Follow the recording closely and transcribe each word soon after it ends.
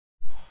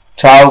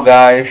Ciao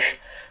guys,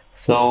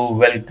 so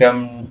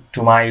welcome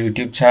to my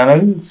YouTube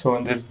channel. So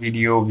in this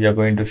video we are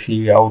going to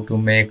see how to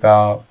make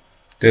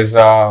this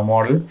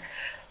model.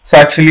 So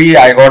actually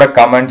I got a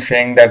comment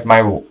saying that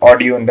my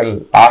audio in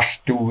the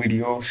last two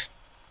videos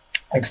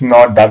it's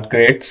not that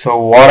great. So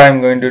what I'm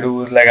going to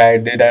do is like I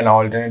did an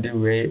alternative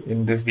way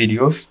in this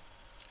videos.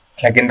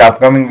 Like in the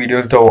upcoming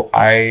videos though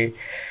I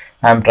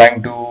am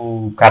trying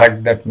to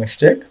correct that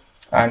mistake,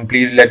 and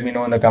please let me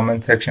know in the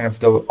comment section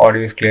if the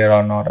audio is clear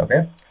or not.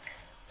 Okay.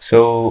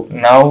 So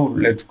now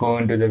let's go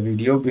into the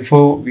video.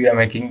 Before we are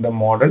making the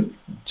model,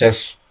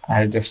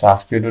 I'll just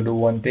ask you to do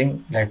one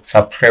thing, like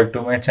subscribe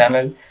to my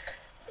channel.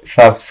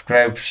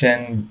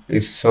 Subscription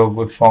is so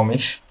good for me.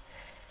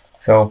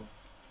 So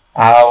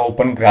I have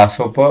opened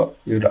Grasshopper.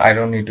 I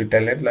don't need to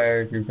tell it,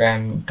 like you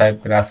can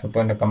type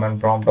Grasshopper in the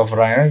command prompt of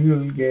Rhino, you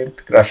will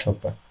get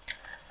Grasshopper.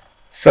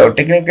 So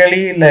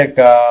technically, like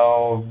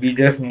we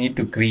just need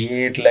to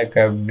create like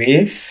a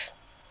base,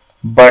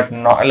 but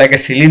not like a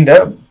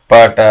cylinder,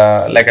 but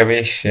like a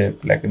vase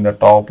shape, like in the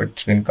top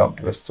it's been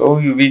compressed. So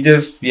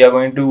we are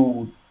going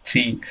to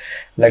see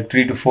like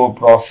 3 to 4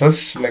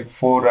 process, like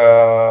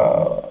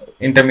 4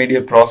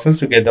 intermediate process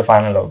to get the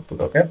final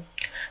output. Okay,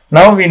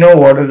 now we know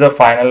what is the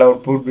final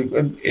output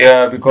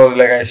because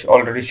like I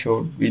already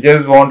showed, we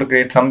just want to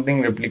create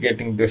something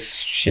replicating this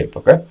shape.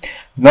 Okay,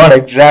 not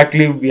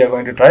exactly we are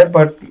going to try,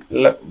 but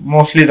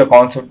mostly the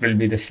concept will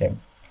be the same.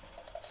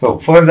 So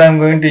first I'm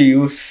going to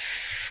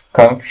use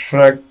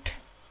construct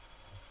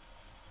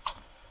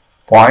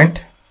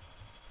point.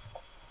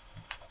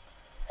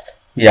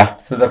 Yeah,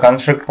 so the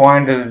construct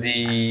point is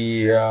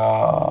the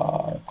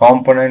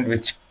component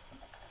which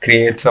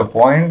creates a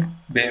point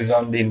based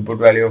on the input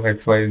value of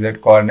x, y, z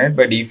coordinate.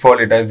 By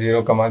default it has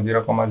 0,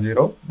 0,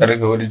 0, that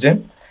is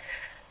origin.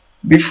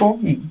 Before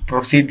we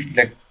proceed,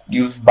 like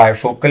use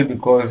bifocal,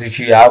 because if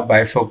you have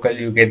bifocal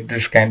you get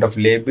this kind of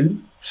label,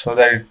 so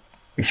that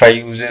if I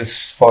use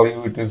this for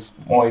you it is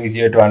more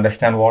easier to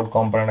understand what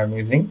component I'm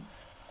using.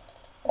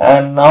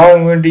 And now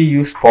I'm going to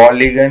use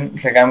polygon,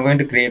 like I'm going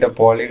to create a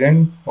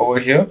polygon over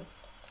here.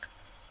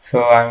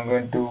 So I'm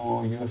going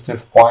to use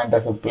this point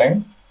as a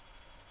plane,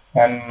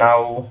 and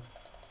now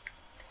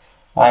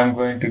I'm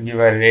going to give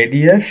a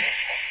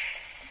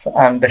radius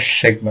and the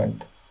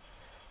segment.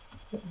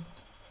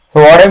 So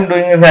what I'm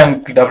doing is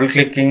I'm double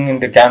clicking in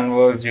the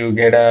canvas. You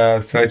get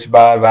a search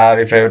bar where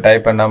if I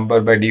type a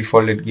number, by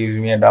default it gives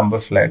me a number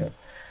slider.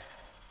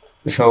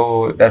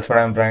 So that's what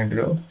I'm trying to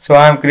do. So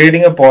I'm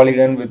creating a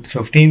polygon with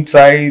 15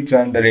 sides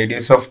and the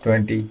radius of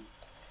 20.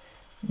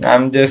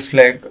 I'm just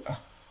like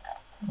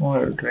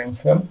monitoring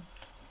them.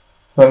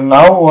 So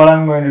now what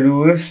I'm going to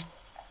do is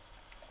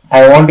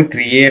I want to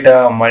create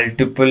a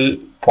multiple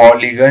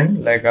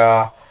polygon, like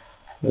a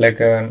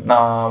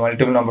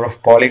multiple number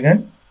of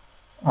polygon,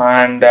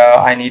 and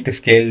I need to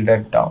scale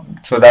that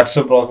down. So that's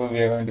the process we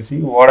are going to see.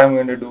 What I'm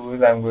going to do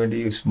is I'm going to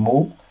use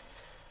move,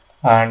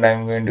 and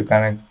I'm going to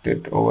connect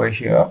it over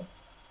here.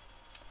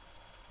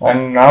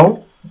 And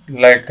now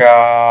like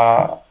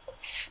there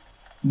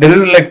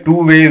is like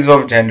 2 ways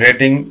of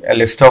generating a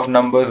list of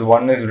numbers.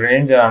 One is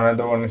range and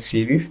another one is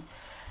series.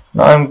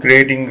 Now I'm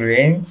creating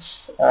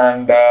range,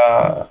 and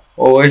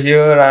over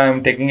here I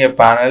am taking a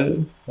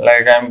panel,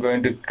 like I'm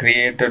going to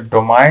create a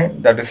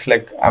domain, that is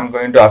like I'm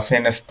going to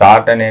assign a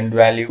start and end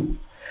value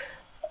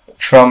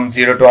from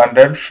 0 to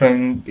 100.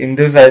 From in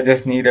this I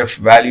just need a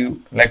value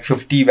like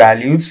 50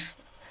 values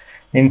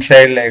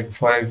inside, like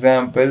for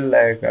example,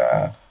 like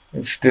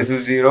if this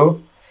is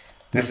 0,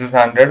 this is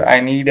 100, I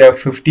need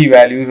 50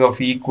 values of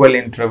equal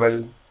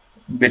interval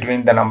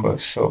between the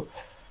numbers. So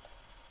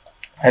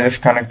I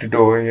just connect it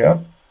over here.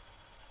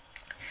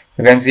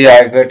 You can see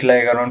I got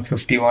like around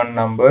 51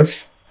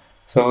 numbers.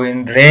 So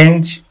in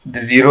range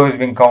the 0 is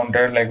being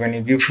counted, like when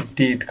you give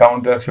 50 it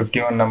counts as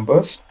 51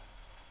 numbers.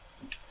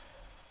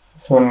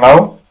 So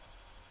now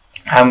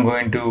I'm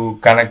going to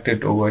connect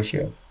it over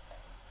here.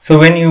 So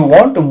when you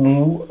want to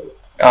move,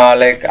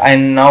 like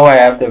now I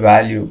have the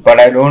value, but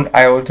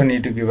I also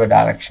need to give a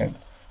direction.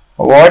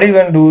 What you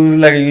can do is,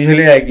 like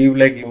usually I give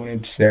like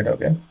unit set,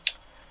 okay,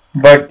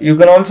 but you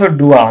can also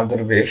do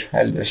another way.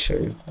 I'll just show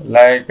you,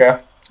 like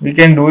we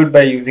can do it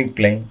by using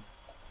plane.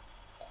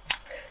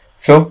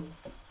 So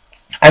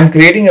I'm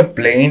creating a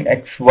plane,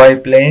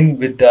 XY plane,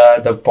 with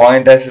the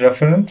point as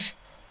reference,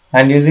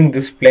 and using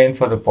this plane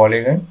for the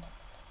polygon.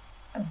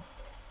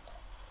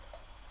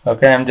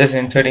 Okay, I'm just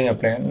inserting a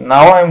plane.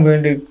 Now I'm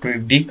going to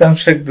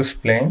deconstruct this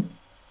plane.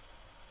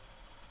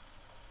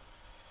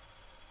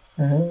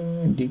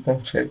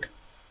 Deconstruct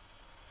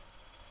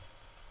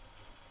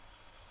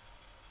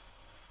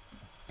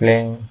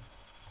plane.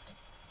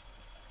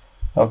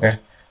 Okay,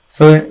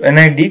 so when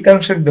I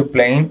deconstruct the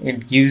plane,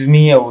 it gives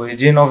me a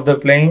origin of the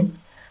plane,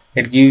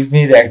 it gives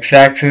me the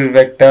x-axis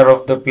vector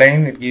of the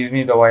plane, it gives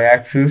me the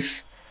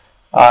y-axis,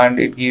 and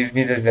it gives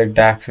me the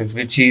z-axis,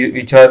 which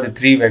are the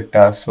 3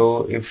 vectors.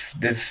 So if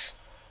this,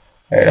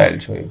 right, I'll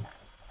show you.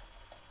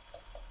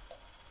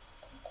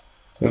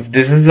 If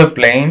this is a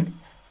plane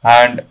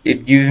and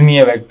it gives me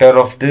a vector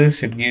of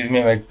this, it gives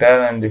me a vector,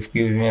 and this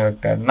gives me a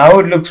vector. Now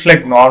it looks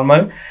like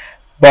normal,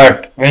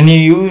 But when you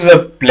use a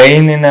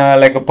plane in a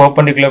like a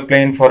perpendicular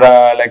plane for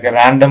a like a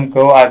random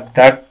curve, at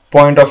that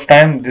point of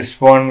time,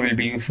 this one will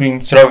be useful.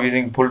 Instead of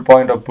using pull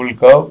point or pull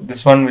curve,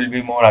 this one will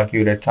be more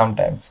accurate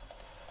sometimes.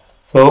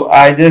 So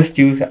I just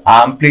use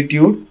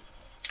amplitude.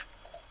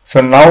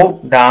 So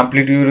now the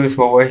amplitude is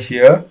over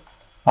here,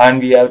 and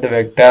we have the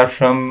vector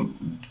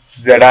from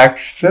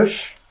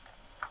z-axis,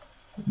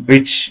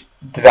 which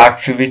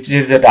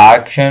is the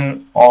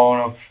direction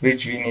on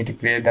which we need to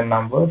create the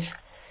numbers.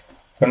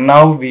 So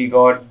now we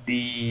got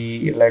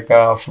the like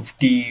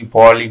 50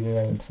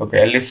 polygons.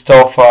 Okay, a list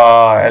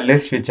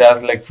which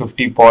has like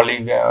 50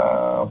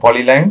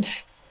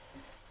 polylines,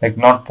 like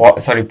not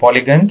sorry,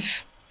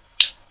 polygons.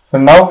 So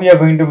now we are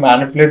going to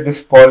manipulate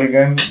this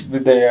polygon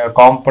with the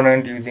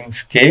component using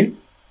scale.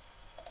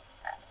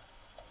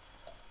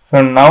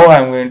 So now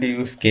I'm going to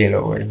use scale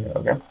over here.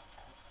 Okay.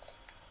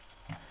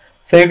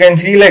 So you can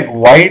see like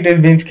why it is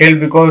being scaled,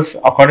 because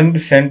according to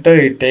center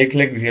it takes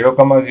like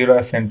 0,0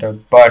 as center,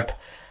 but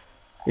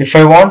if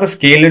I want to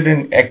scale it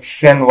in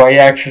x and y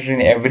axis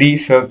in every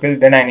circle,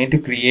 then I need to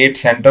create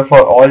center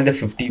for all the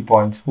 50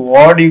 points.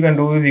 What you can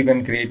do is you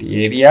can create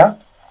area,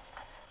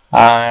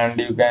 and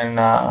you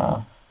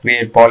can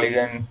create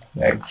polygon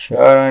like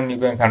here, and you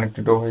can connect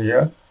it over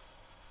here.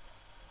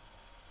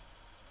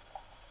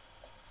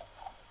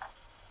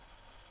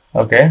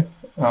 Okay,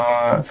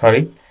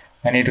 sorry,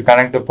 I need to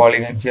connect the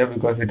polygon here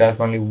because it has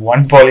only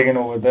one polygon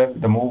over there,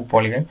 the move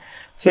polygon.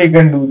 So you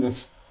can do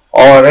this,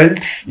 or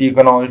else you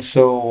can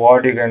also,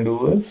 what you can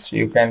do is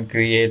you can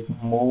create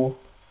move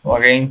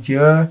again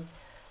here.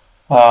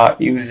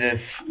 Use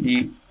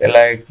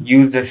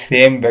the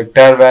same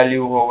vector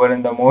value over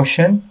in the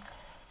motion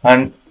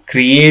and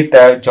create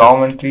a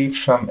geometry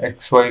from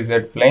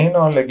XYZ plane,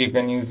 or like you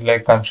can use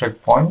like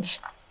construct points.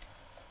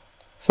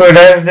 So it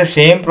has the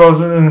same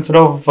process. Instead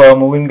of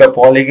moving the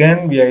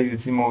polygon, we are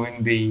using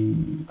moving the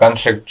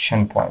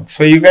construction point.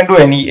 So you can do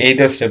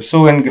either step.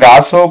 So in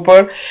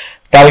Grasshopper,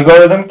 the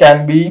algorithm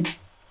can be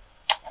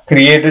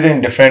created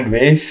in different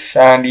ways,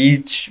 and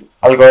each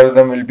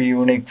algorithm will be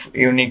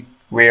unique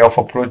way of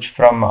approach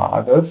from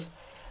others.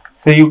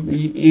 So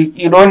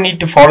you don't need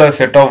to follow a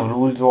set of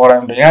rules. What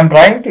I'm doing, I'm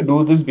trying to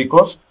do this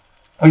because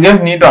you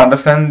just need to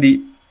understand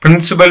the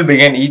principle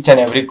behind each and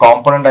every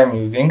component I'm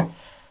using.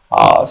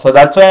 So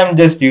that's why I'm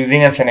just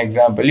using as an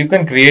example. You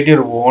can create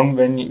your own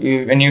when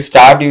you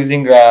start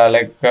using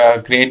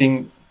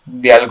creating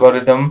the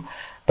algorithm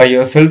by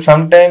yourself.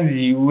 Sometimes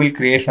you will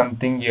create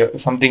something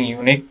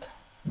unique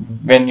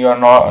when you are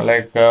not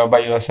by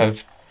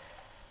yourself.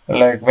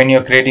 Like when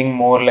you're creating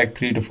more like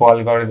 3 to 4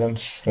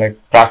 algorithms, like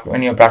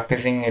when you're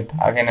practicing it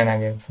again and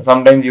again. So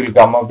sometimes you'll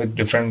come up with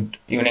different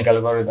unique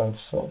algorithms.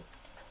 So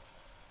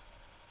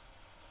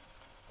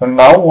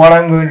now what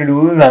I'm going to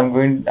do is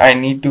I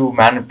need to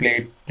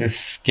manipulate this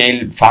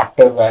scale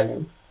factor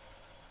value.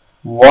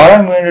 What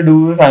I'm going to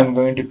do is I'm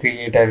going to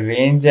create a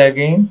range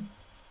again,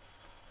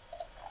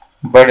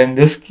 but in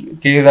this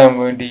case I'm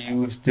going to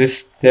use this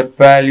step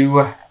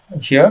value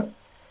here.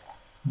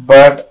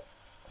 But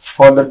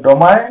for the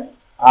domain,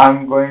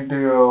 I'm going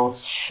to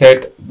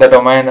set the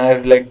domain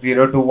as like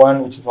 0 to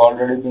 1, which is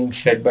already being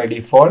set by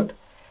default.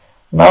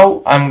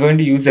 Now I'm going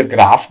to use a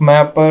graph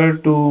mapper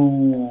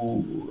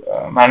to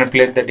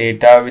manipulate the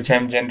data which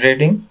I'm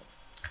generating.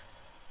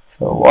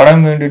 So what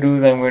I'm going to do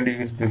is I'm going to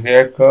use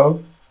Bezier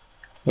curve.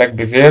 Like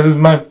Bezier is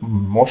my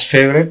most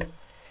favorite.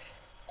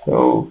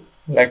 So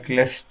like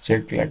let's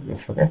check like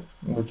this. Okay,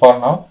 for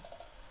now.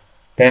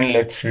 Then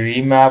let's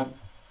remap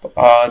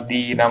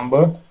the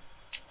number.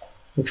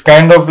 It's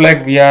kind of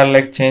like we are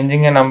like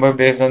changing a number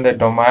based on the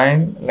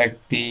domain, like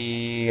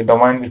the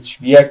domain which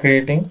we are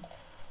creating.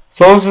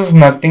 Source is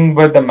nothing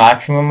but the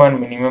maximum and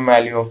minimum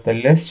value of the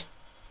list,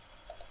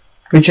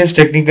 which is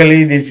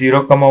technically the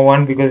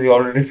 0,1 because you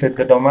already set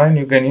the domain.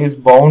 You can use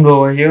bound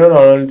over here,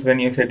 or else when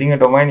you're setting a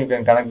domain, you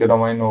can connect the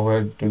domain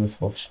over to the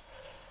source.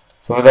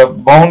 So the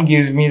bound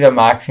gives me the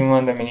maximum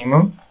and the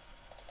minimum.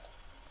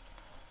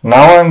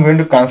 Now I'm going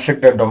to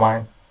construct a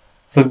domain.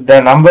 So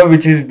the number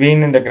which is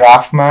being in the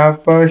graph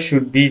mapper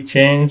should be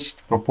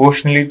changed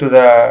proportionally to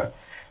the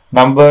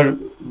number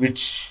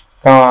which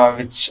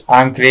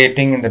I'm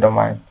creating in the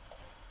domain.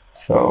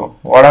 So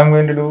what I'm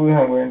going to do is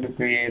I'm going to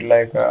create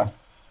like a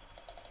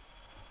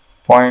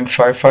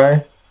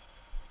 0.55.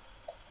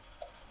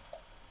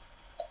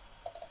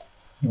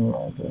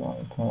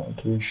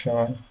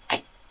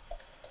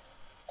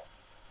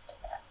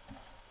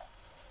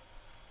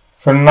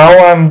 So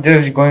now I'm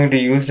just going to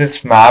use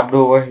this mapped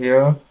over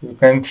here. You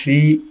can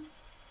see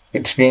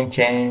it's been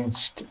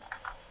changed.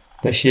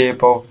 The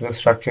shape of the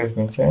structure has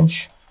been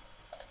changed.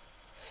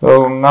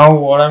 So now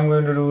what I'm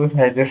going to do is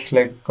I just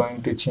like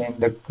going to change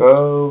the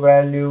curve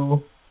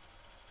value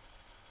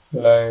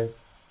like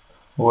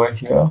over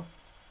here.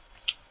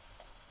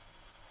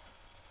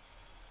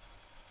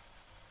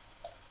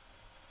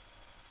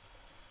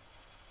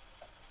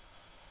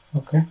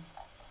 Okay,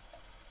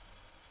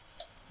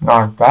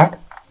 not bad.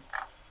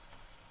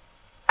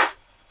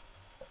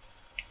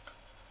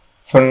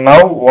 So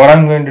now what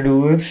I'm going to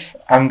do is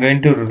I'm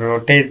going to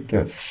rotate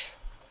this.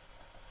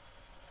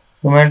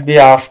 You might be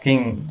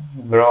asking,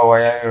 bro,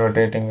 why are you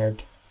rotating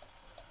it?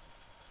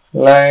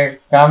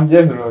 Like, I'm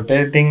just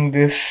rotating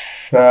this,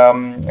 so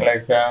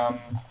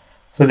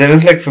there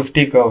is like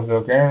 50 curves,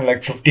 okay,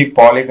 like 50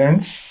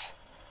 polygons.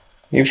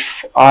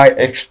 If I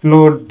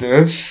explode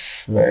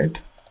this, right,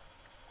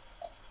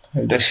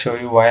 I'll just show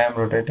you why I'm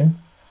rotating.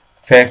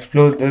 So I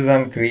explode this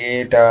and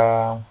create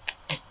a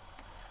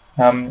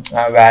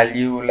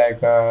value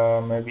like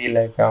maybe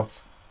like a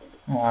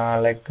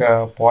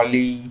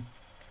polyline.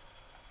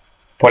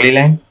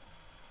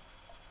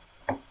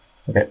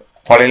 Okay,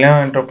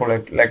 polyline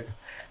interpolate, like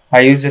I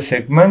use the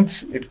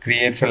segments, it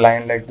creates a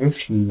line like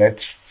this.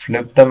 Let's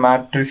flip the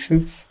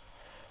matrices.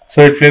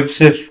 So it flips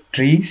the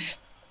trees.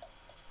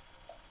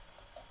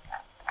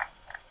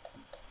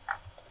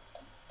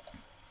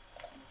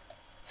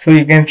 So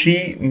you can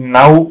see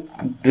now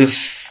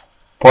this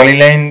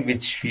polyline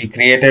which we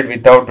created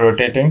without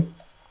rotating,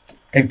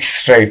 it's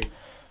straight.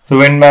 So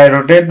when I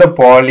rotate the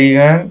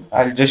polygon,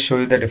 I'll just show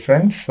you the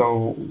difference.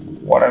 So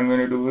what I'm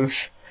going to do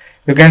is,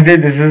 you can see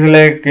this is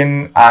like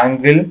in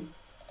angle.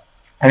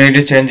 I need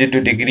to change it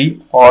to degree,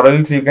 or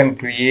else you can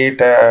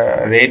create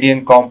a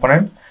radian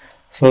component.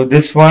 So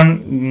this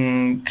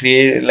one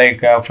create like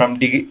from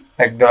degree,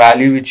 like the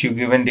value which you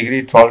give in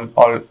degree, it's all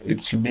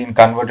it's been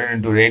converted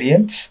into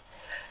radians.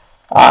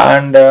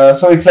 And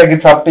so it's like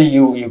it's up to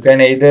you. You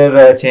can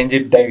either change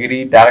it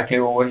degree directly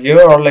over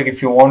here, or like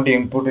if you want to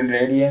input in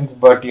radians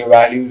but your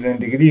value is in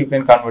degree, you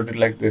can convert it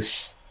like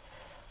this.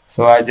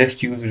 So I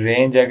just use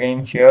range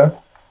again here,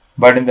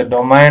 but in the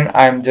domain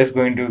I'm just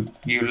going to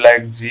give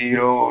like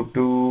 0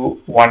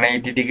 to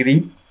 180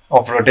 degree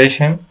of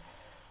rotation,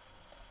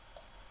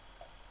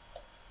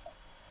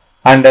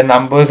 and the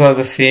numbers are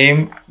the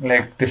same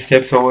like the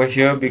steps over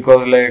here,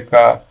 because like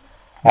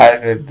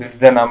this is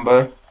the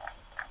number,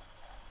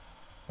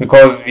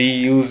 because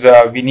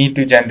we need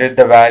to generate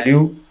the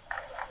value.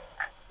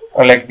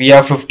 Like we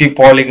have 50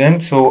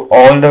 polygons, so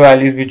all the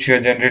values which you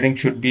are generating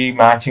should be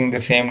matching the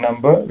same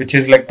number, which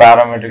is like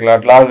parametric.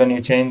 At last when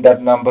you change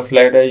that number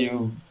slider,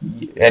 you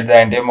at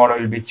the entire model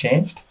will be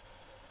changed.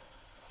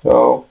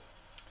 So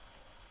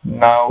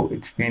now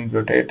it's been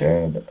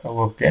rotated.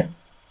 Okay,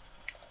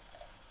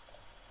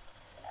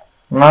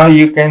 now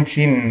you can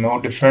see no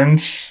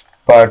difference,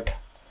 but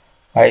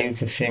I use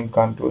the same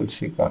control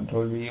C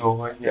control V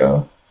over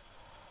here,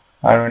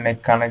 and when I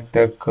connect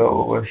the curve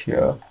over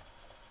here,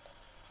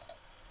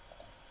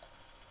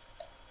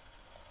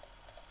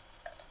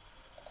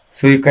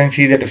 so you can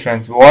see the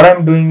difference. What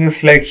I'm doing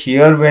is like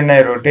here when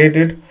I rotate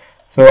it,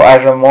 so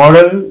as a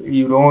model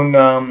you don't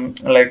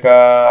wait,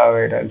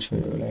 I'll show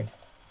you like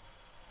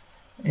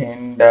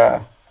in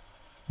the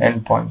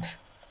endpoints.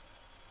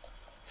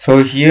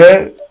 So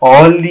here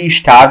all the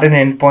start and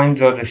end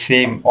points are the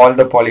same, all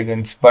the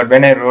polygons, but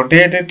when I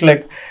rotate it,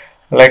 like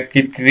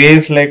it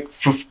creates like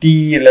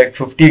 50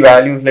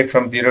 values like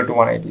from 0 to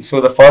 180.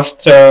 So the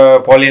first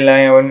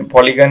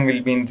polygon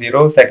will be in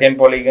 0, second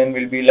polygon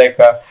will be like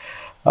a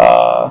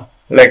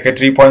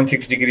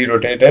 3.6 degree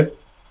rotated,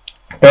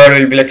 third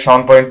will be like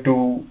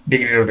 7.2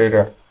 degree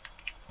rotated.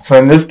 So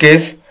in this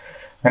case,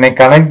 when I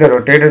connect the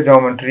rotator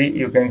geometry,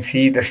 you can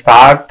see the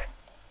start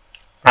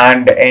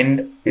and the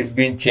end is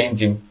been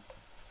changing,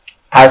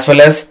 as well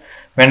as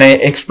when I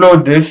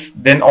explode this,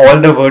 then all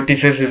the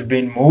vertices is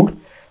being moved.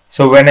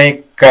 So when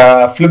I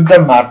flip the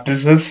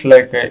matrices,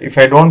 like if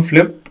I don't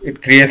flip,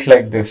 it creates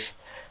like this,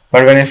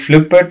 but when I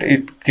flip it,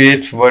 it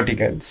creates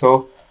vertical.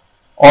 So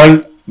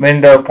all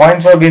when the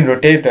points are being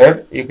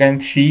rotated, you can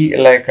see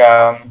like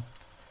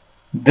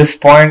this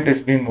point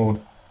is being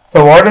moved.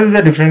 So what is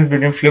the difference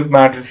between flip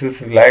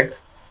matrices is like,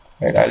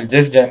 right, I'll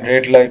just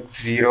generate like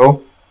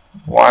 0,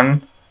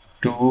 1,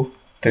 2,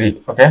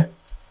 3, okay,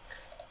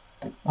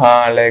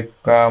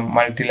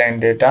 multi-line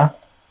data,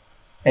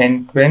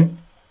 end twin.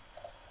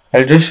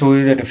 I'll just show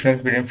you the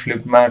difference between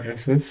flip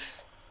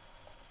matrices.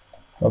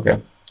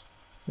 Okay,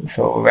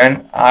 so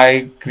when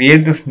I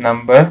create this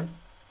number,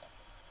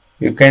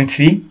 you can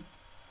see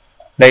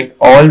like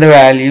all the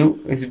value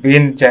is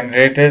being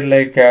generated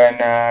like in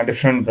a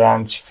different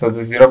branch. So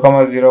the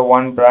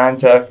 0,01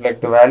 branch has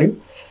like the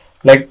value,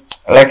 like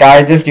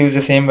I just use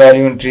the same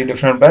value in 3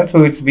 different branches,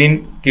 so it's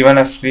been given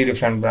as 3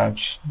 different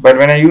branch. But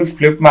when I use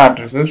flip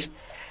matrices,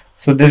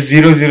 so this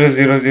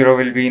 0,0,0,0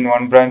 will be in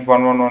one branch,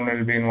 1,1,1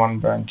 will be in one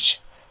branch.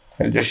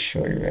 I'll just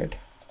show you it.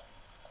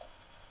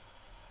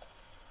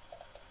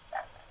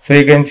 So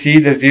you can see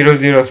the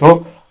 0,0.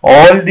 So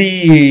all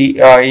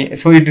the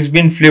so it has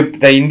been flipped.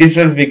 The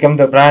indices become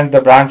the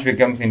branch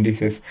becomes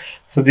indices.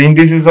 So the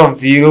indices of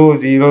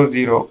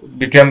 0,0,0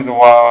 becomes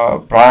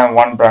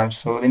one branch.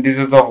 So the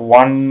indices of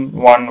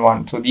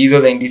 1,1,1. So these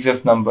are the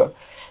indices number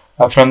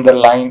from the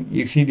line.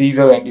 You see these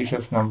are the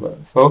indices number.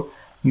 So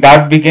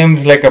that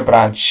becomes like a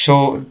branch.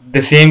 So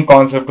the same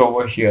concept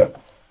over here.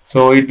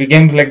 So it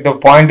becomes like the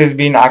point is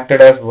being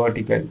acted as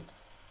vertical.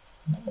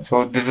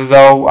 So this is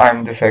how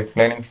I'm just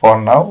explaining for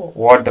now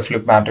what the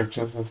flip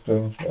matrices is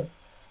doing here.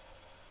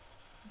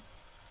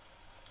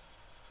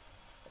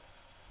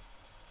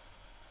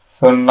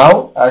 So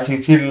now as you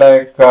see,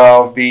 like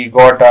we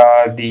got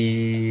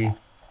the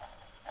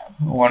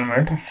 1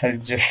 minute, I'll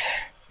just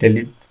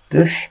delete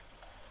this.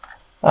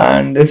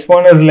 And this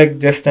one is like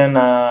just an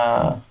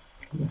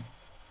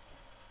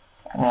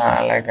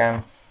like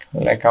an,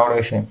 like, how do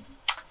I say,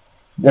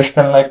 just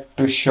an, like,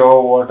 to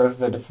show what is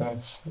the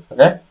difference.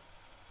 Okay,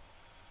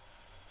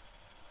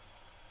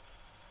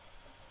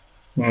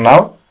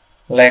 now,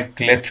 like,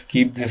 let's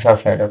keep this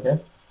aside. Okay,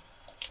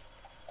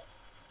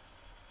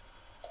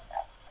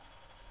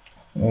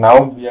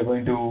 now we are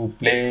going to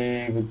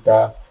play with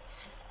the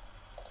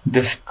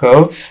this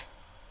curves,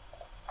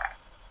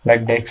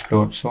 like they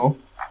explode. So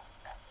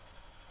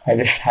I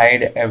just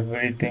hide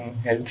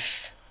everything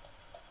else.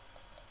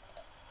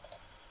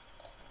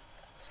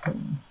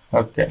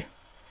 Okay,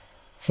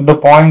 so the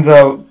points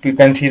are, you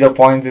can see the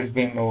points is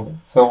being moved.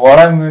 So what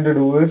I'm going to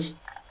do is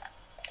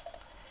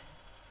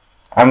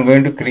I'm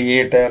going to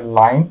create a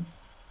line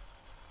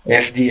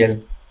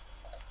SDL.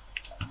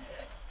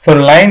 So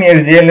line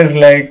SDL is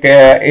like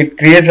it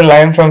creates a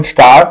line from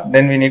start,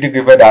 then we need to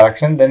give a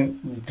direction,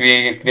 then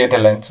we create a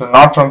line. So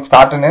not from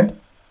start and end.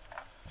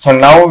 So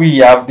now we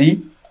have the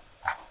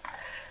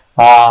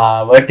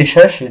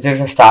vertices, which is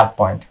a start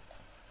point.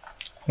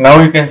 Now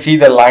you can see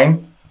the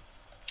line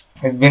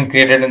has been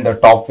created in the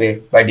top way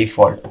by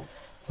default.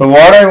 So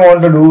what I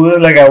want to do is,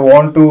 like, I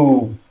want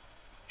to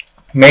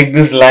make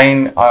this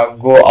line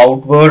go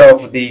outward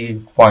of the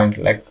point,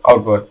 like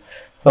outward.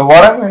 So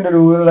what I'm going to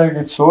do is, like,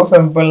 it's so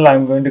simple.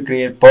 I'm going to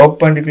create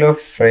perpendicular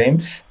frame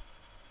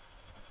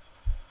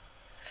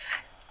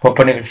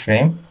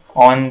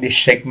on the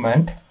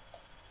segment.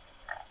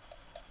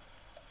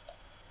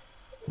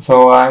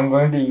 So I'm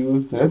going to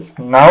use this.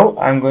 Now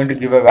I'm going to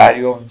give a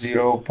value of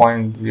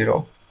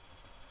 0.0.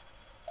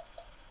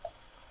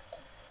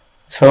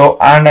 So,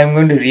 and I'm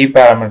going to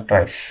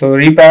reparameterize. So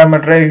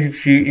reparameterize,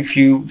 if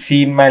you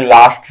see in my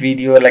last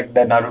video, like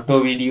the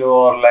Naruto video,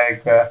 or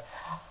like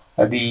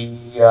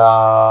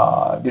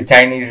the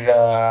Chinese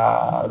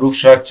roof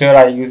structure,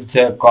 I used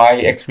I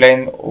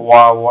explain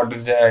what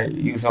is the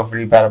use of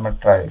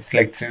reparameterize,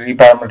 like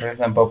reparameterize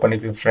and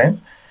perpendicular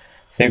frame.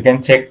 So you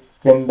can check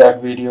in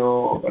that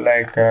video,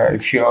 like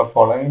if you are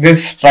following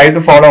this, try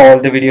to follow all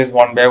the videos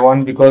one by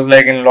one, because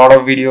like in a lot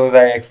of videos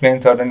I explain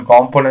certain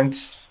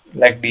components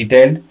like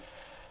detailed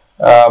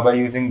by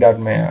using that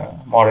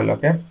model.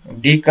 Okay,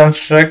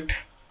 deconstruct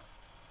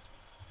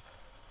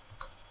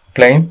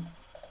plane.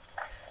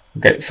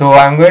 Okay, so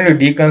I'm going to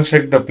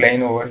deconstruct the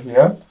plane over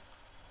here,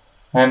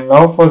 and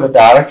now for the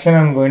direction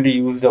I'm going to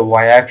use the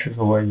y-axis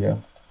over here,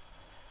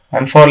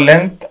 and for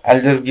length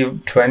I'll just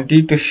give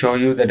 20 to show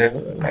you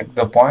that, like,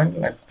 the point.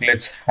 Like,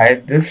 let's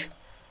hide this.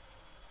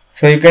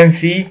 So you can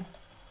see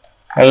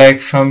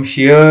like from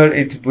here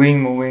it's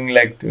moving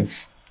like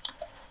this.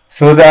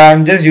 So that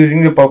I'm just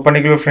using the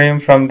perpendicular frame,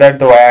 from that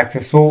the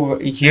y-axis. So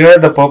here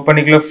the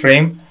perpendicular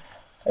frame,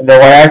 the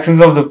y-axis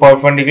of the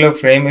perpendicular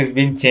frame is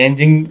been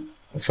changing.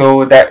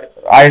 So that,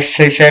 as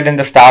I said in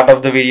the start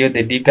of the video,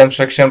 the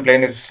deconstruction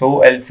plane is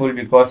so helpful,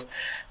 because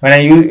when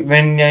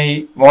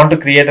I want to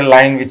create a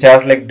line which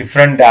has like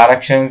different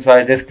directions, so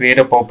I just create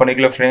a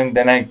perpendicular frame,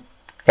 then I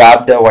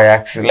grab the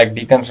y-axis, like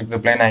deconstruct the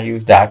plane, I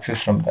use the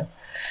axis from that,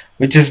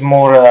 which is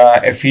more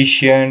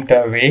efficient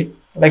way.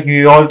 Like,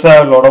 we also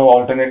have a lot of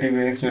alternative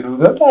ways to do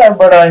that,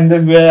 but in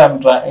this way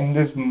in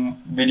this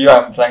video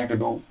I'm trying to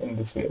do in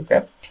this way.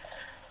 Okay,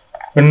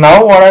 but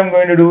now what I'm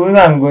going to do is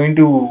I'm going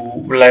to,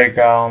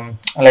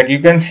 like you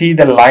can see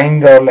the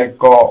lines are like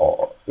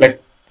all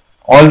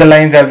the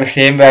lines have the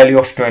same value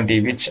of 20,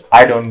 which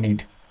I don't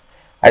need.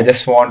 I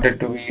just want it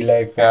to be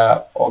like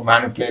or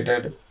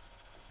manipulated.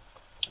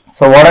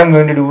 So what I'm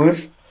going to do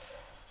is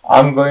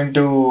I'm going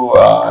to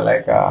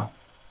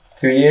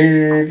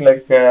create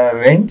like a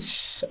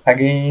range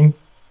again.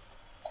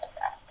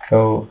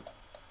 So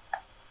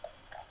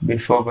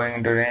before going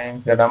into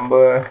range, the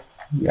number,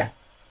 yeah,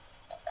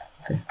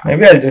 okay,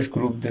 maybe I'll just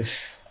group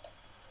this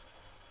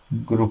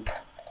group.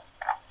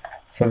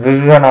 So this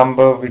is a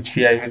number which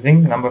we are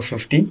using, number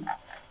 50.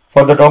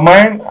 For the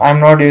domain, I'm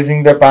not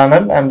using the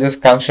panel, I'm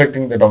just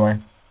constructing the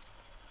domain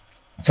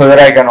so that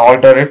I can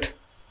alter it.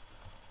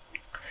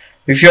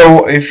 If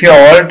you're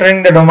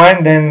altering the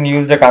domain, then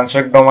use the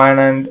construct domain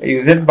and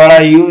use it. But I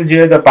use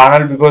here the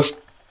panel because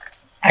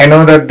I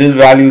know that these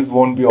values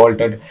won't be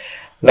altered.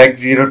 Like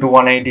 0 to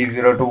 180,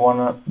 0 to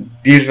 1,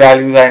 these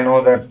values I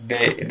know that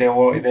they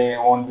won't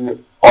be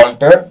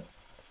altered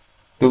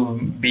to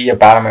be a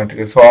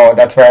parametric. So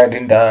that's why I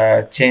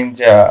didn't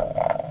change.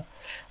 I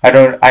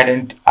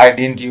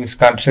didn't use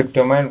construct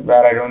domain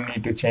where I don't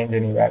need to change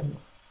any value.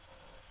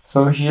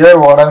 So here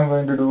what I'm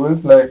going to do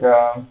is like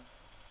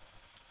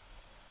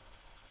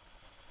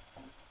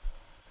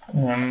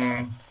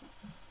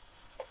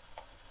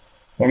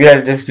maybe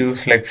I'll just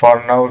use, like,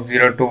 for now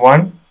 0 to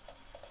 1.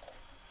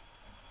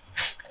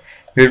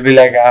 You'll be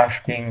like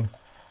asking,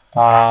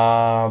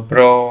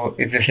 bro,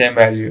 it's the same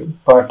value,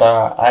 but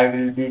I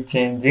will be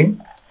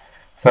changing.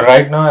 So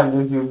right now I'll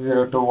just use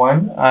 0 to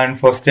 1, and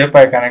for step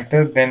I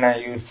connected, then I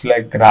use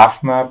like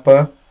graph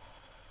mapper,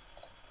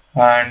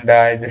 and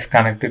I just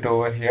connect it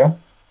over here.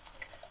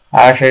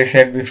 As I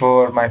said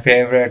before, my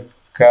favorite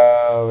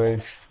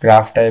is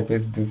graph type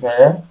is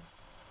desired.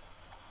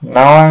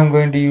 Now I'm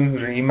going to use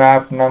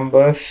remap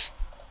numbers.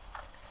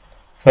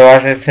 So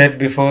as I said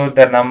before,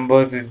 the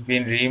numbers is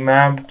being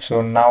remapped.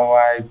 So now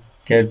I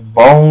get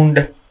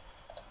bound.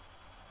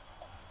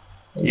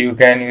 You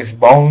can use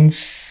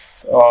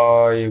bounds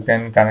or you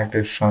can connect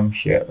it from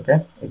here.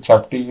 Okay, it's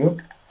up to you.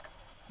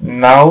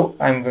 Now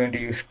I'm going to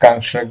use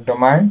construct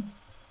domain.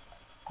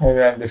 Maybe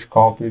I'll just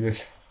copy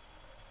this,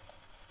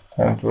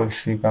 Control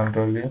C,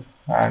 Control V,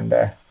 and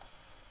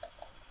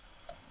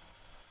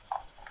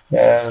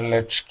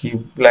let's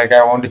keep, like,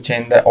 I want to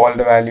change all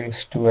the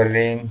values to a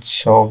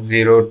range of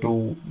 0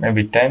 to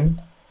maybe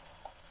 10.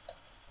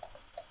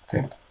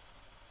 Okay.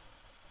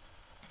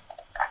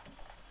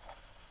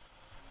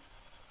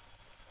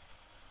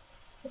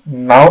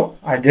 Now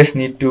I just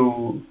need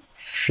to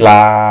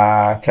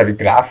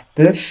graph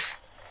this,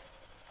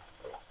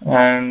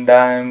 and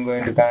I'm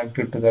going to connect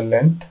it to the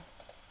length.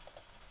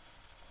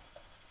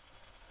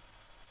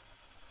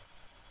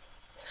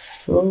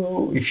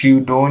 So if you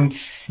don't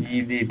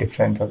see the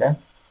difference, okay,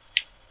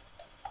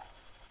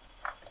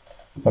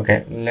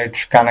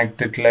 let's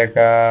connect it like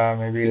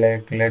maybe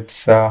like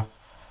let's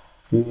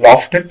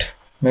loft it.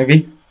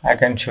 Maybe I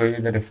can show you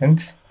the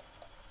difference.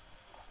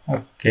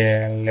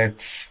 Okay,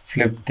 let's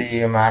flip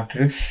the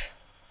matrix.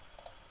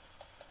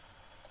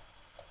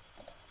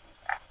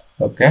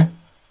 Okay.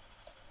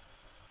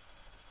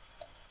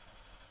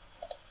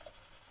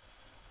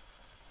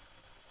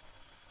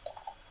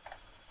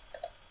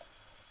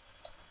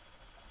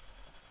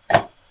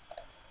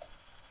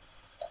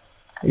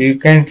 You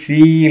can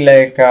see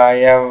like I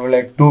have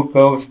like two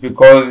curves,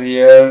 because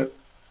here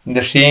in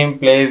the same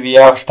place we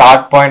have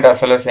start point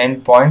as well as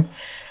end point.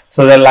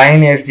 So the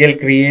line SDL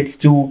creates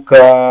two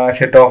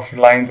set of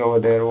lines over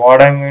there.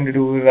 What I'm going to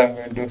do is I'm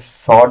going to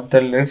sort the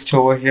list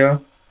over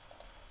here.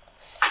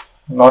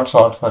 Not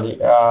sort, sorry,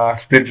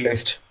 split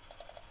list.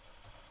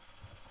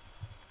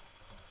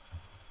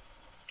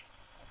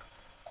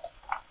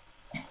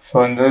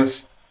 So in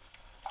this,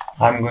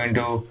 I'm going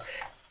to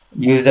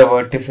use the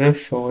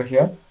vertices over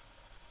here,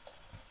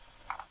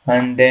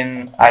 and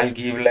then I'll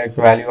give like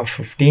value of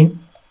 15.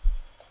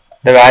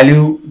 The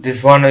value,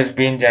 this one is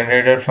being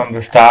generated from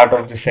the start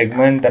of the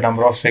segment, the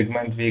number of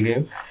segments we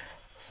give.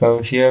 So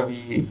here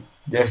we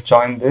just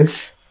join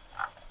this,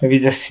 maybe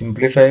just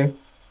simplify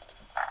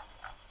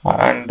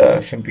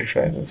and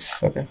simplify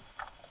this. Okay,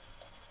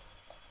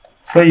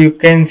 so you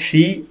can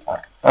see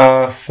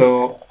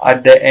so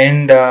at the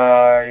end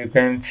you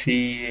can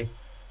see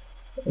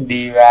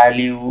the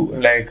value,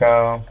 like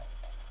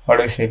what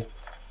do I say,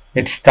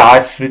 it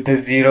starts with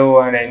a 0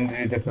 and ends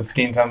with a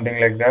 15,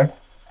 something like that.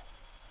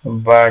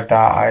 But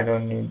I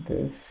don't need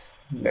this.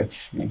 Let's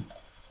see.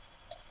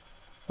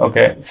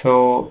 Okay,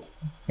 so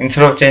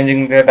instead of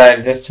changing that,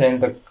 I'll just change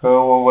the curve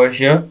over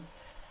here.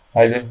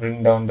 I'll just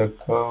bring down the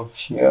curve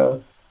here,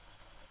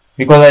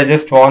 because I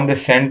just want the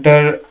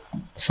center.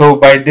 So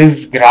by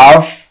this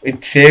graph,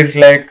 it says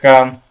like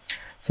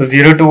so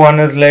 0 to 1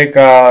 is like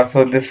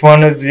so this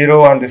one is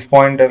 0 and this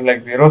point is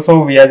like 0.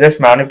 So we are just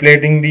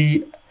manipulating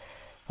the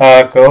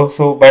curve.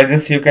 So by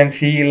this you can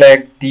see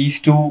like these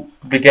two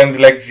became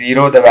like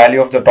 0, the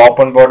value of the top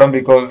and bottom,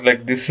 because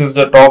like this is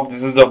the top,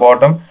 this is the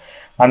bottom,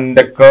 and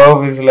the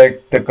curve is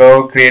like the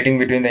curve creating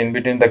between the in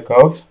between the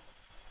curves.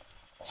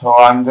 So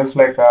I'm just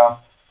like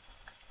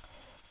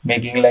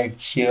making like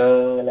here,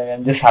 like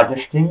I'm just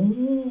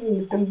adjusting a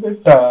little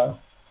bit.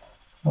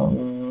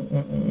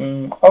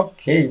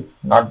 Okay,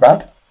 not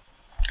bad.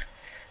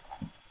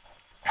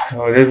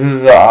 So this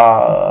is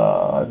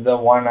the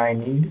one I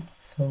need.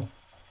 So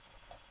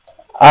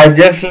I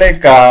just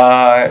like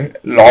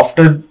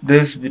lofted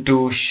this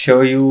to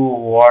show you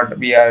what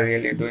we are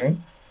really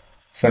doing.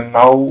 So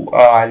now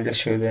I'll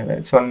just show you the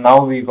image. So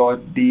now we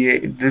got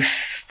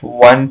this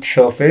one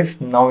surface.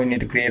 Now we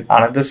need to create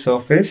another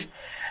surface,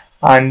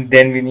 and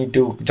then we need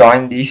to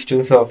join these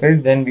two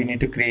surfaces. Then we need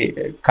to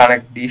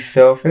connect these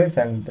surface,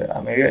 and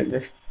maybe I'll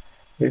just,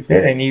 is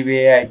there any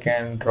way I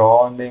can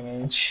draw on the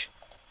image?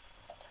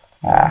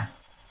 I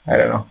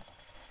don't know.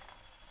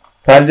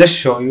 So I'll just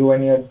show you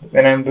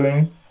when I'm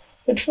doing.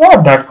 It's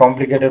not that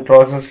complicated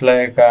process.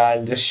 Like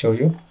I'll just show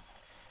you.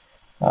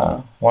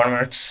 1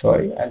 minute.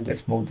 Sorry, I'll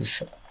just move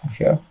this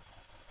here.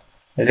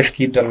 I'll just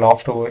keep the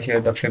loft over here,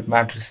 the flip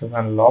matrices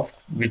and loft,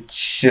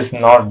 which is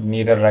not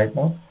needed right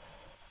now.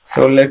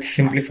 So let's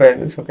simplify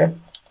this. Okay.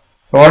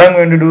 So what I'm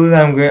going to do is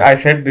I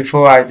said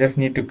before, I just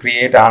need to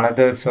create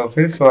another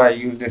surface. So I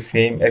use the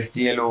same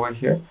SGL over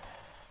here,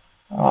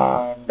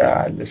 and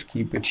I'll just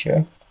keep it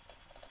here,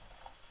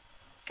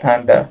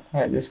 and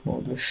I'll just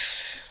move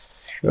this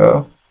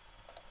here.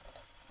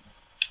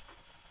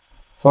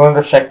 So in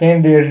the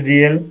second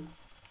SGL,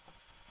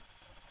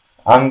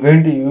 I'm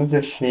going to use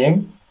the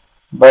same,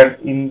 but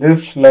in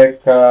this,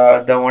 like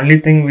the only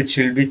thing which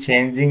will be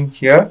changing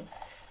here,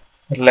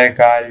 like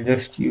I'll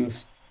just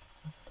use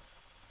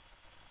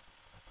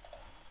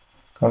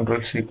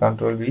Control C,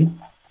 Control V.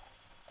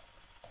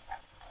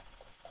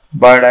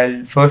 But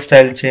I'll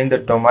change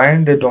the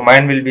domain. The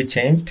domain will be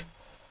changed,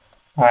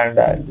 and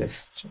I'll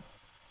just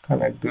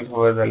connect this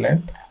over the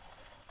length,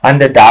 and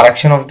the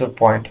direction of the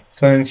point.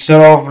 So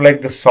instead of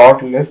like the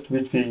sort list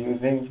which we're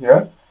using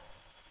here,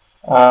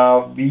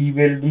 we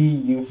will be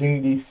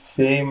using the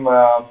same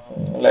how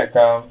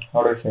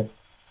do I say,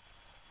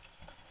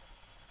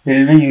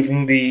 we'll be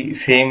using the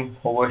same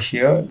over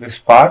here, this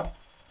part.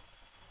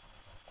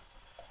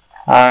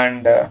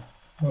 And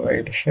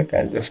wait a sec,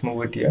 I'll just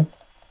move it here.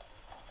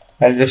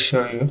 I'll just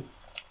show you.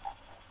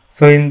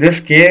 So in this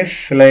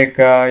case, like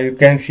you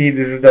can see,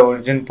 this is the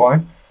origin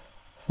point.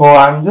 So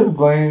I'm just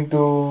going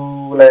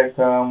to like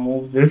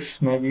move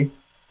this maybe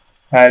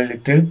a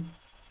little.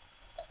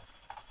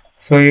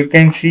 So you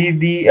can see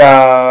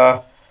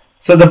the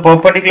so the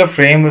perpendicular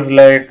frame is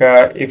like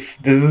if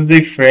this is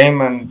the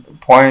frame and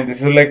point,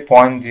 this is like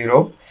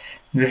 0.0,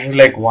 this is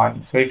like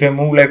 1. So if I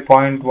move like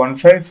point one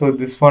side, so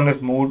this one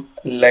is moved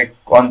like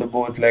on the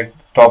both, like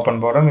top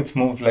and bottom, it's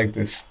moved like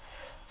this.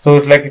 So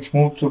it's like it's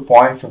moved to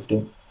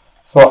 0.15.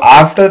 So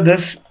after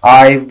this,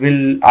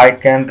 I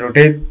can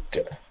rotate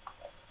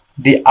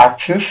the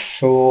axis.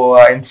 So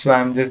so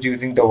I'm just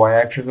using the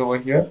y-axis over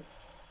here,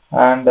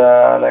 and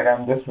like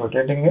I'm just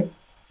rotating it.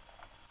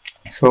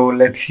 So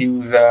let's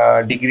use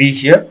degree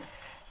here.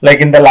 Like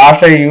in the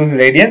last I used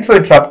radian, so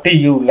it's up to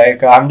you.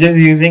 Like I'm just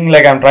using,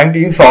 like I'm trying to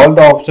use all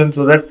the options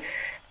so that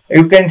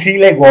you can see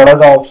like what are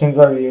the options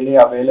are really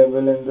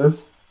available in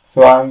this.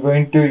 So I'm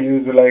going to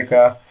use like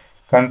a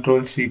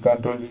control C,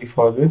 control V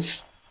for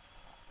this.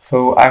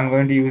 So I'm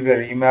going to use a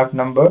remap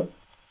number,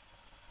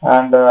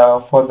 and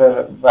for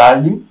the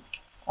value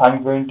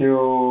I'm going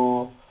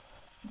to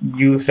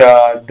use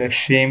the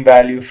same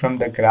value from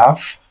the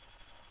graph,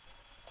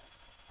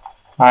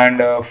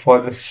 and for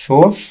the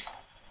source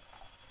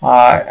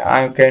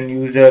I can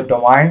use a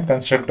domain,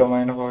 construct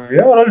domain over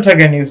here, or else I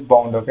can use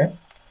bound. Okay,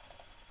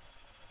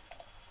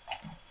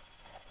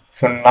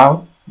 so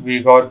now we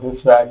got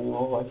this value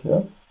over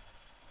here,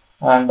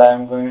 and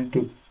I'm going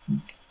to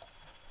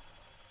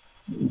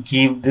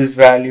give this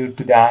value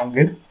to the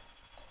angle,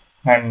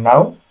 and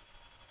now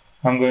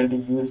I'm going to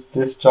use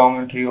this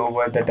geometry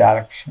over the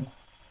direction.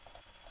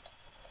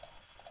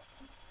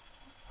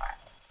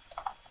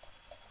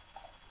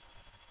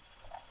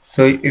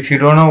 So if you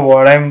don't know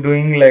what I'm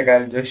doing, like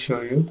I'll just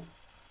show you.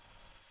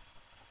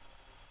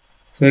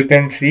 So you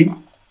can see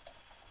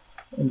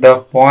the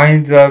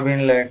points have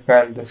been like,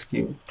 I'll just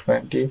give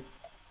 20.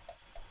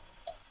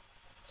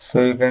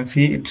 So you can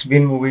see it's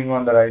been moving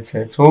on the right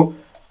side. So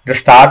the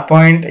start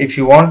point, if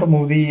you want to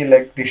move the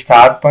like the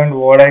start point,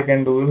 what I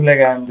can do is like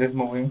I'm just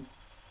moving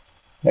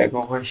like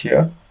over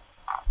here.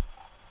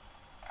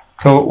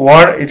 So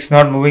what, it's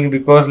not moving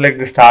because like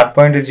the start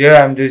point is here,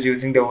 I'm just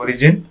using the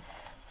origin.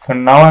 So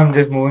now I'm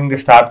just moving the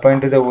start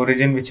point to the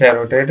origin which I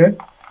rotated.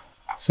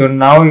 So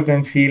now you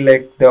can see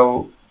like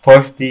the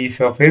first the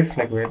surface,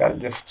 like wait, I'll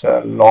just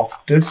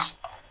loft this,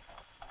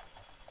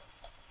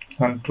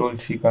 control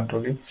C,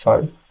 control E,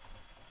 sorry.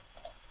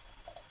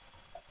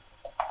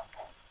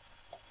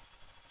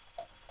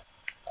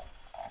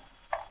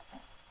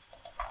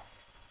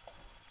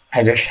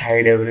 I just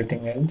hide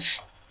everything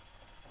else,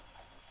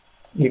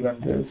 even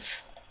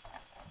this.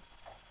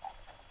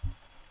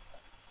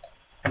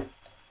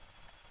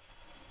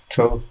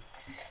 So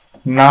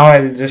now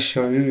I'll just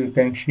show you, you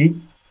can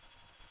see.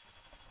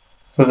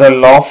 So the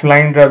loft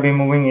lines are be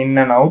moving in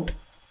and out.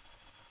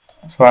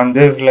 So I'm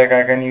just like,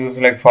 I can use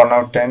like for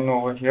now 10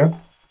 over here.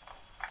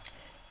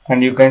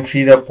 And you can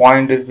see the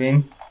point is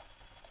being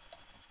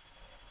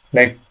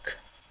like,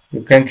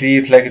 you can see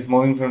it's like it's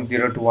moving from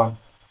 0 to 1.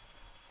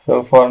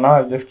 So for now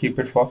I'll just keep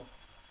it for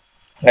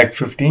like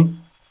 15.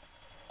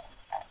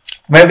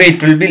 Maybe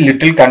it will be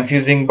little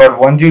confusing, but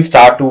once you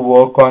start to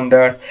work on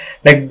that,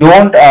 like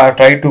don't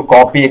try to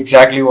copy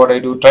exactly what I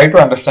do. Try to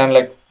understand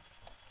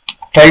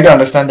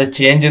the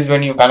changes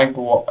when you connect,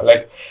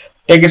 like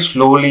take it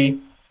slowly.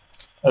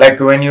 Like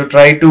when you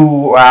try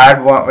to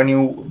add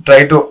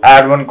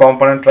one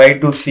component, try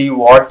to see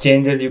what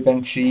changes you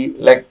can see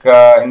like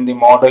in the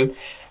model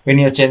when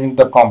you're changing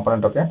the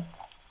component. Okay,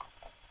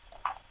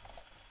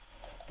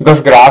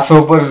 because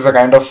Grasshopper is a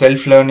kind of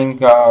self-learning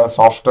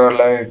software,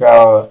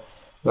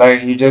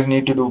 like you just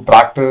need to do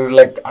practice,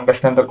 like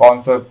understand the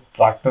concept,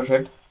 practice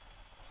it.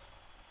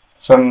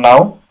 So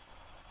now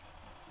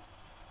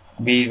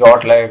we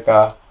got like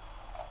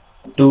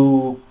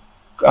two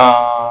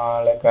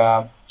like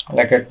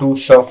a two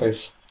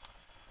surface.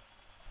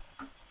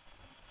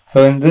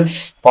 So in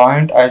this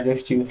point I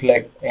just use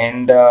like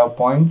end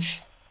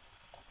points.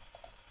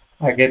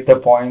 I get the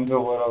points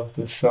over of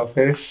this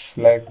surface,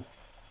 like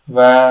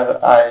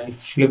where I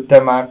flip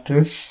the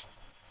matrix,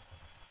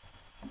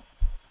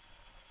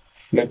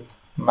 flip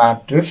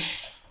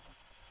matrix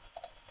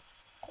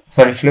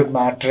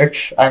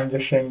I'm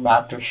just saying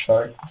matrix,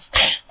 sorry.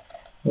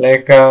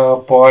 Like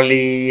a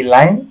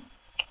polyline.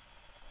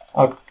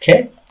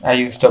 Okay, I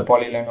used a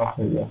polyline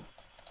over here.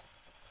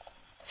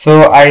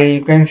 So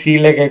you can see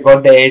like I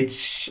got the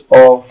edge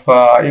of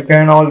you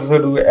can also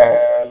do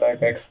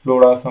like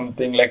explode or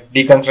something, like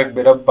deconstruct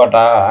bit up, but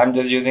I'm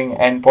just using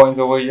endpoints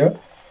over here.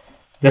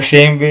 The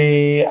same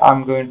way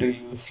I'm going to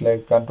use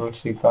like Control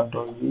C,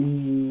 Control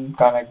V,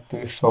 connect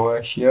this over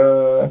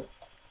here,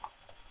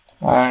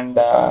 and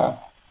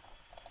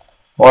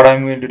what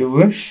I'm going to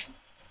do is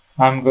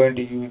I'm going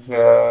to use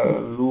a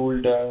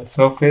ruled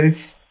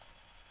surface.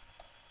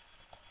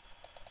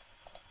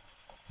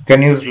 You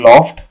can use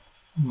loft,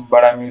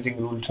 but I'm using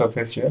ruled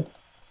surface here.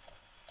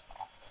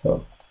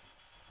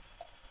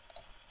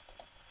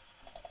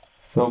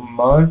 So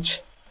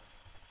merge.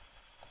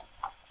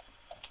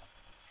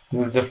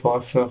 This is the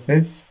first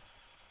surface.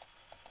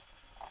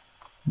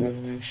 This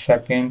is the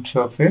second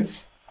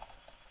surface,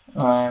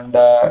 and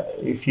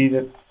you see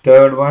the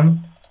third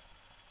one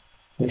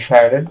is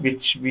hidden,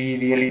 which we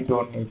really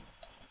don't need.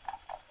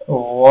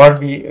 What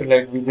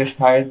we just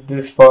hide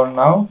this for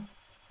now.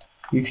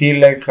 You see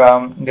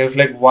there's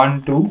like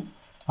 1, 2,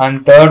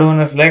 and third one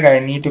is like I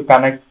need to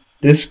connect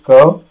this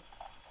curve.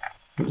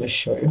 I'll just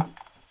show you.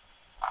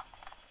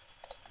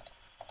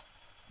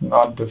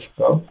 Not this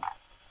curve,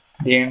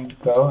 the end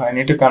curve. I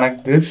need to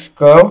connect this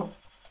curve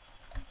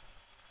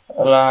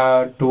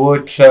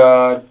towards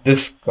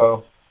this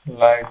curve,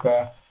 like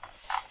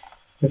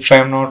if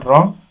I'm not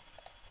wrong.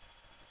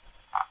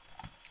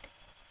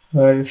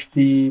 Where is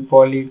the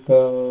poly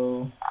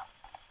curve?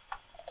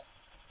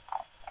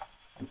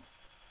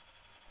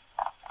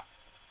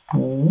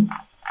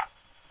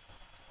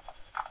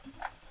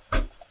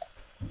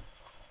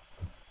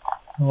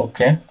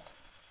 Okay.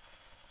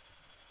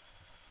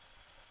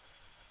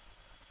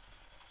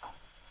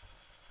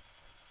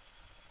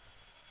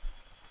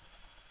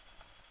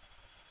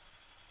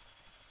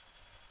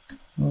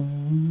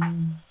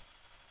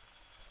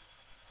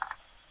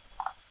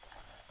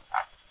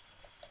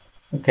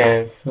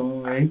 Okay, so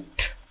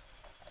wait.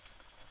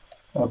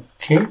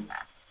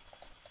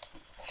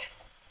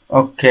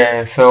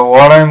 Okay, so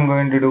what I'm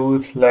going to do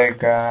is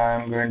like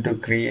I'm going to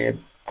create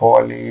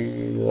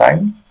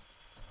polyline.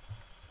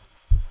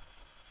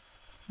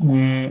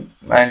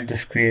 I'll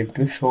just create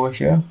this over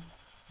here.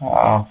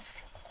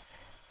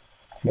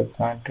 Flip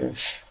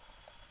matrix.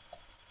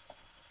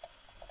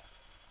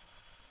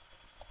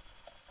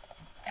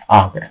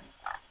 Okay.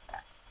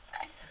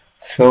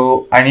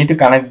 So I need to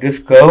connect this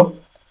curve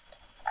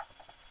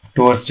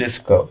towards this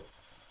curve.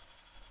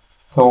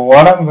 So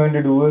what I'm going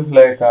to do is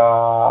like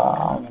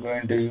I'm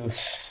going to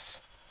use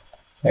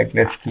like,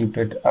 let's keep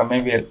it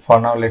maybe for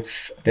now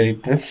let's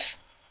delete this.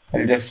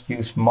 I'll just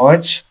use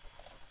merge,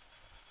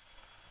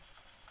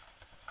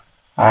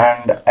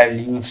 and I'll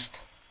use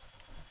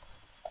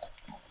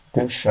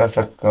this as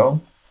a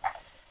curve,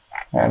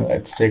 and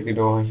let's take it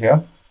over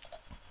here.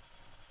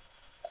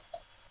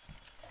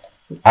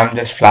 I'm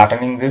just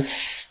flattening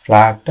this,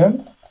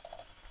 flatten,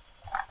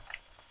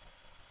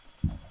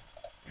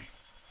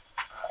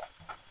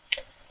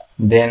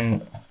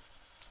 then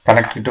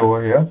connect it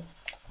over here.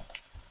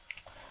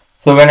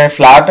 So when I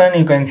flatten,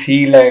 you can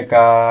see like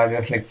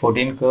there's like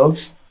 14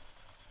 curves,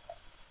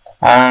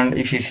 and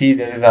if you see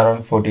there is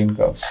around 14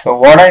 curves. So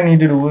what I need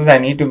to do is I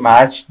need to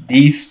match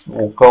these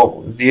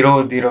curve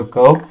 0, 0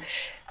 curve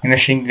in a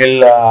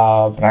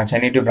single branch. I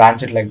need to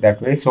branch it like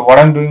that way. So what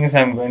I'm doing is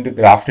I'm going to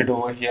graft it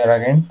over here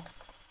again.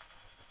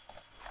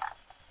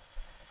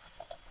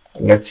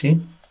 Let's see.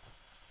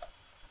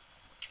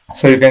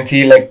 So you can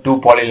see like two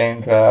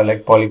polylines,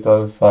 like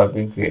polycurves are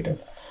being created.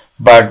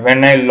 But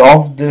when I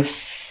loft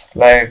this,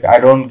 like I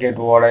don't get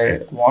what I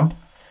want.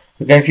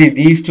 You can see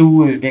these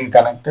two is being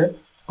connected,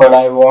 but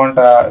I want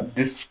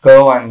this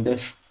curve and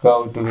this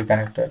curve to be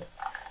connected.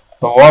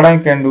 So what I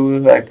can do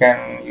is I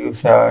can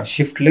use a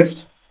shift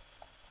list,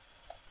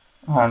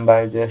 and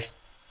I just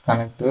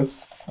connect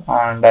this,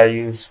 and I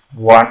use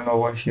 1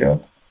 over here.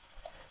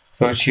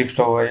 So shift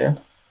over here,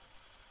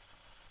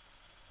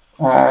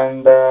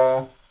 and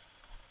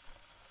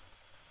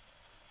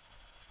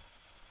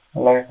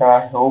like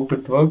I hope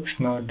it works.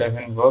 No, it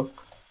doesn't work.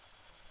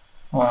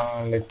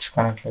 Let's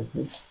connect like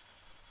this.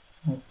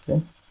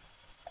 Okay.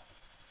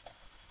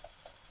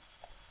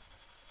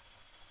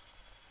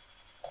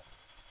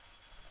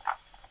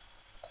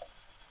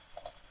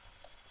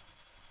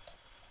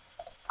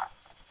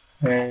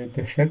 Wait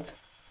a sec.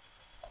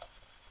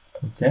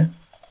 Okay.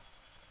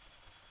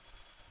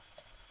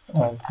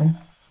 Okay.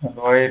 And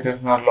why it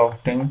is not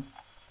lofting?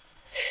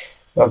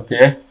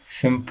 Okay.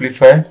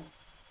 Simplify.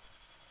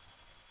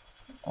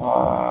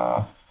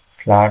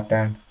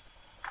 Flatten.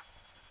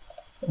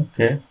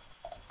 Okay.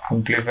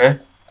 Simplify.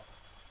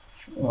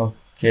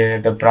 Okay.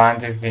 The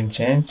branch has been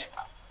changed.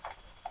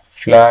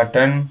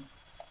 Flatten.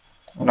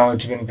 No,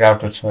 it's been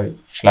grafted. Sorry.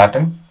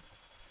 Flatten.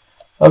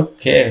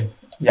 Okay.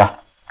 Yeah.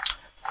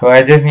 So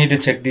I just need to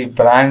check the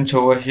branch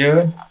over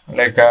here.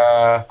 Like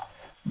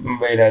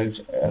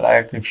wait,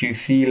 like if you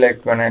see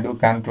like when I do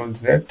Control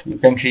Z, you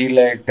can see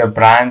like the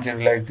branch is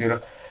like 0.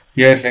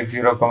 Here is like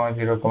 0,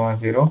 0,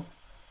 0,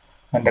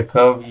 and the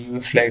curve we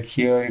use like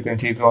here you can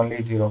see it's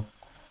only 0.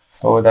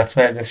 So that's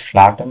why I just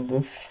flatten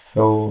this.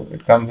 So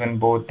it comes in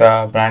both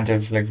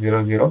branches like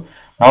 0, 0.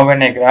 Now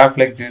when I graph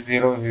like this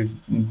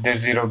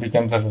 0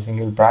 becomes as a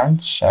single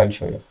branch. I'll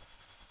show you.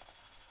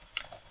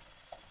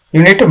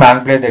 You need to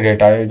manipulate the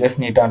data. You just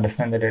need to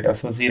understand the data.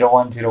 So 0,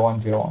 1, 0,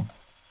 1, 0, 1.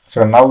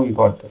 So now we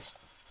got this.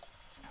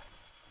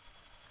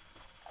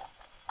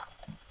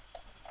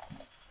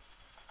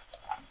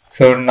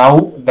 So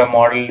now the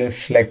model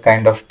is like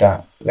kind of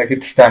done. Like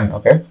it's done,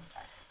 okay?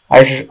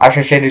 As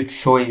I said, it's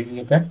so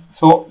easy, okay?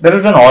 So there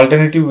is an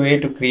alternative way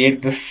to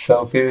create this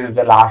surface,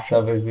 the last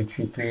surface which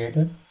we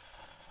created.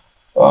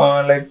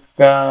 Wait,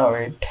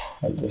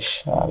 I'll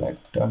just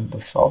like turn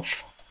this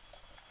off.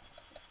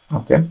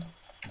 Okay.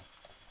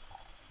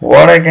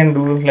 What I can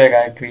do is like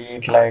I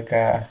create like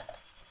a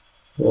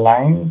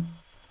line.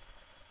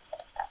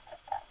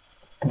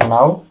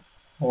 Now,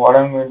 what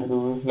I'm going to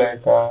do is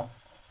like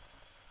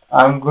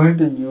I'm going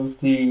to use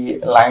the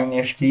line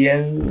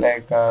STL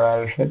like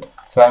I said.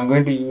 So I'm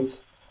going to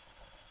use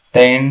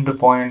the end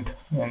point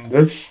in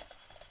this,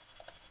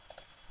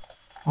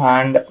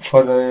 and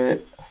for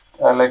the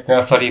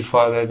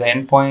the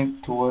end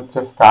point towards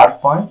the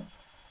start point.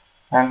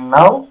 And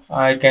now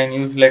I can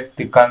use like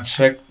the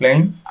construct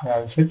plane.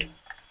 That's it.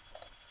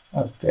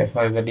 Okay,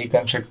 sorry, the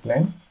deconstruct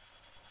plane.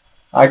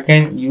 I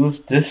can use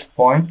this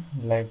point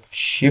like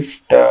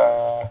shift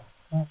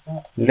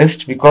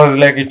list, because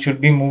like it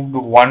should be moved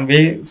one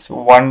way, so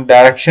one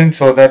direction,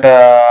 so that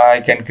I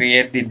can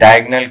create the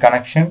diagonal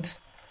connections.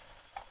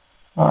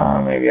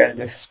 Maybe I'll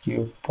just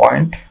give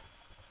point.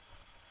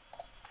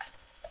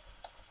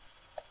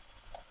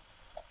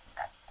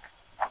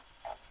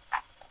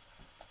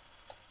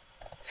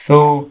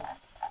 So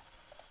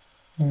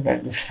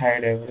I'll just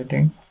hide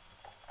everything.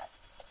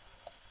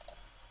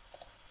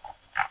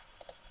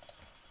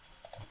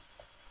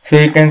 So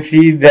you can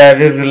see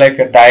there is like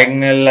a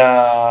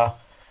diagonal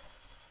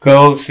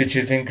curves which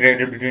has been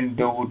created between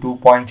two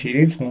point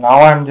series.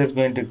 Now I'm just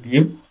going to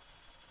give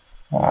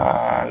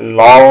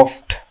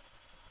loft,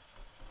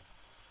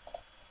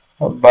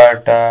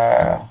 but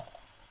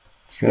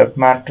flip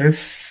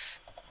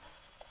matrix.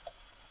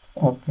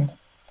 Okay,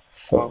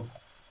 so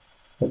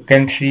you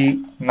can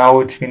see now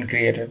it's been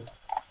created.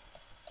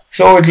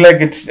 So it's like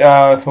it's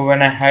so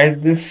when I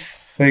hide this,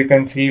 so you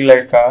can see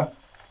like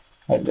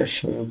I'll just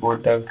show you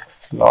both the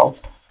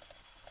loft.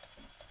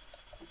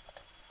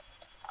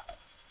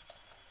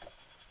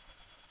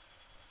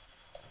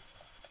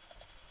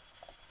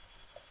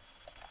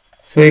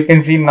 So you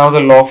can see now the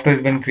loft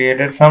has been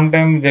created.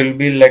 Sometimes there will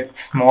be like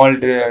small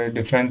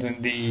difference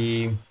in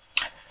the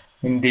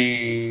in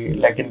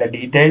the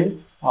detail,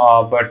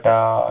 but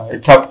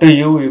it's up to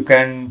you. You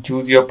can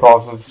choose your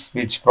process,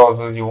 which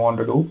process you want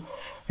to do.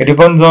 It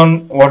depends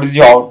on what is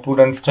your output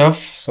and stuff.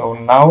 So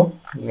now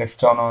let's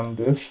turn on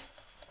this,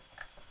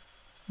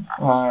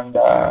 and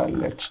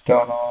let's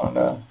turn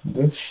on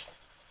this.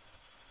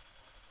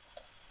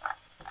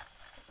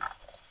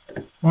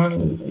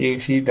 And you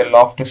see the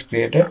loft is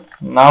created.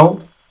 Now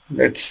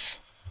let's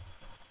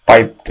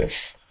pipe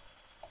this.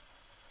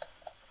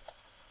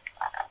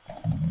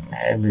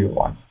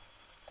 Everyone.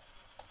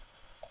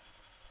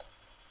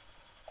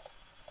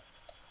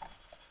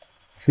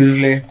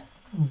 Seriously,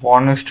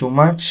 one is too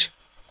much.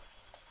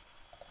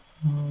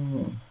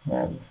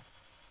 Well.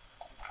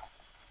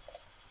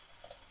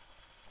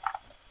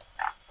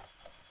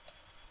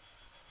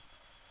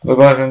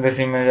 Because in this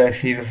image I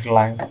see this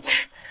line.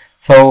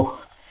 So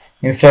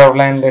instead of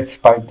line, let's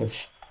pipe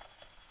this.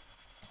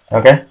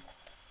 Okay.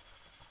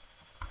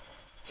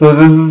 So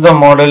this is the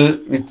model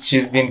which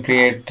has been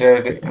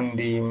created in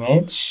the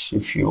image.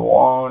 If you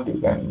want, you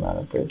can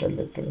manipulate a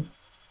little.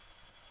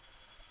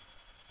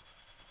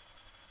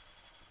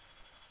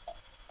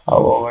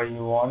 However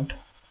you want.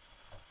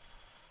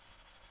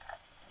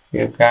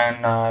 You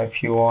can,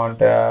 if you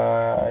want,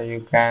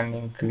 you can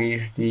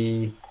increase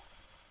the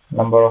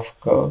number of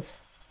curves.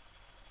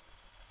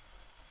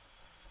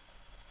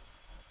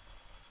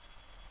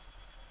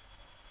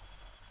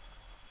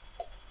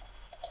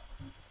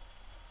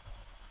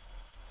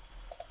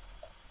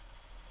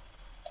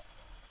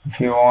 If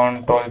you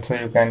want also,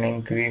 you can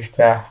increase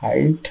the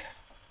height.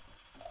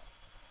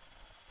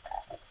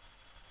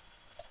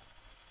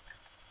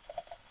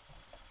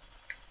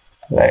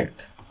 Like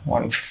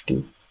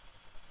 150.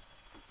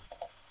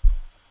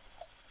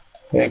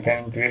 So you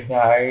can increase the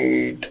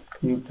height.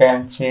 You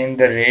can change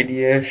the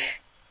radius.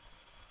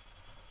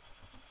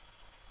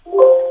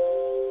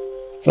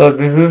 So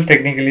this is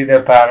technically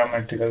the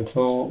parametrical.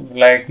 So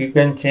like you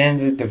can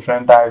change with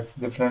different types,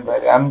 different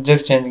values. I'm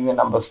just changing the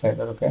number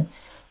slider, okay?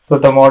 So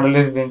the model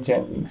has been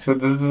changing. So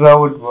this is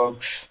how it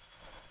works.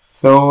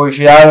 So if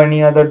you have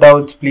any other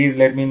doubts, please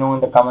let me know in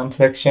the comment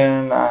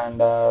section,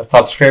 and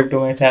subscribe to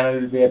my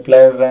channel will be a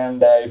plus.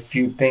 And if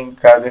you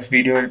think this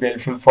video will be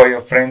helpful for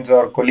your friends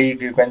or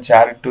colleague, you can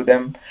share it to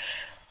them.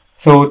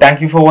 So thank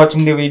you for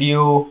watching the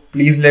video.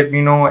 Please let me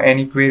know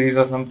any queries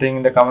or something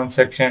in the comment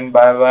section.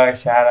 Bye bye.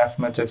 Share as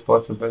much as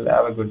possible.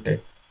 Have a good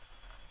day.